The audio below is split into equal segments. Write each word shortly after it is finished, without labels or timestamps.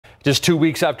Just 2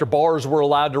 weeks after bars were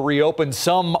allowed to reopen,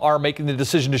 some are making the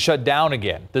decision to shut down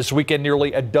again. This weekend,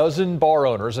 nearly a dozen bar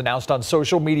owners announced on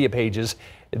social media pages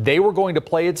they were going to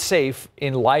play it safe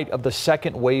in light of the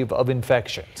second wave of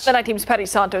infections. The Night Team's Patty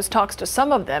Santos talks to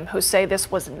some of them who say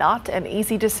this was not an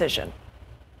easy decision.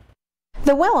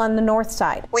 The Well on the north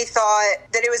side. We thought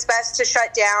that it was best to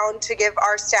shut down to give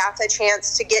our staff a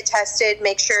chance to get tested,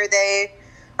 make sure they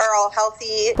are all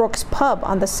healthy. Brooks Pub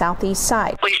on the southeast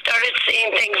side. We started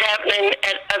seeing things happening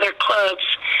at other clubs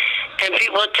and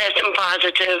people testing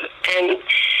positive, and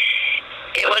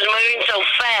it was moving so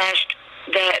fast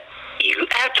that you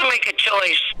have to make a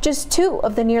choice. Just 2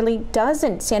 of the nearly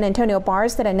dozen San Antonio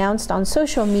bars that announced on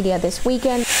social media this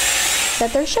weekend that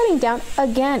they're shutting down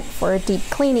again for a deep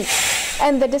cleaning.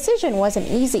 And the decision wasn't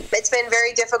easy. It's been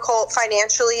very difficult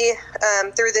financially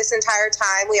through this entire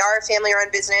time. We are a family-run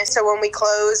business, so when we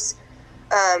close,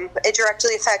 it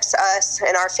directly affects us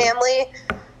and our family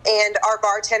and our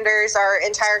bartenders, our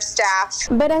entire staff.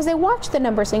 But as they watched the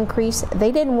numbers increase,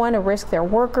 they didn't want to risk their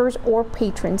workers or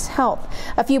patrons' health.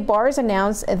 A few bars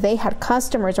announced they had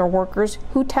customers or workers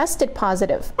who tested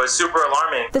positive. It was super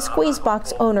alarming. The Squeeze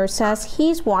Box owner says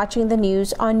he's watching the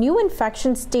news on new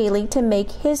infections daily to make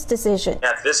his decision.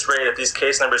 At this rate, if these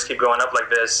case numbers keep going up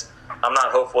like this, I'm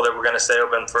not hopeful that we're going to stay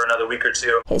open for another week or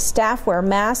 2. His staff wear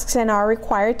masks and are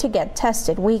required to get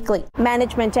tested weekly.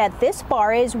 Management at this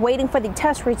bar is waiting for the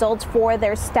test results for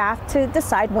their staff to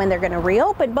decide when they're going to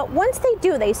reopen. But once they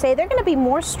do, they say they're going to be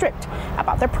more strict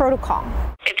about their protocol.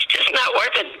 It's just not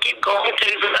worth it to keep going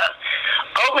through the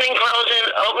opening,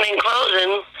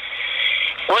 closing,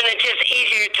 when it's just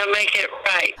easier to make it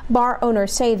right. Bar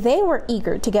owners say they were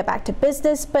eager to get back to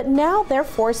business, but now they're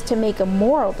forced to make a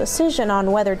moral decision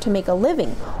on whether to make a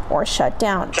living or shut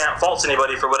down. You can't fault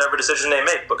anybody for whatever decision they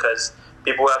make, because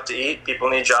people have to eat, people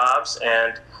need jobs,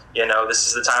 and this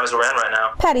is the times we're in right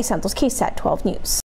now. Patty Santos, KSAT 12 News.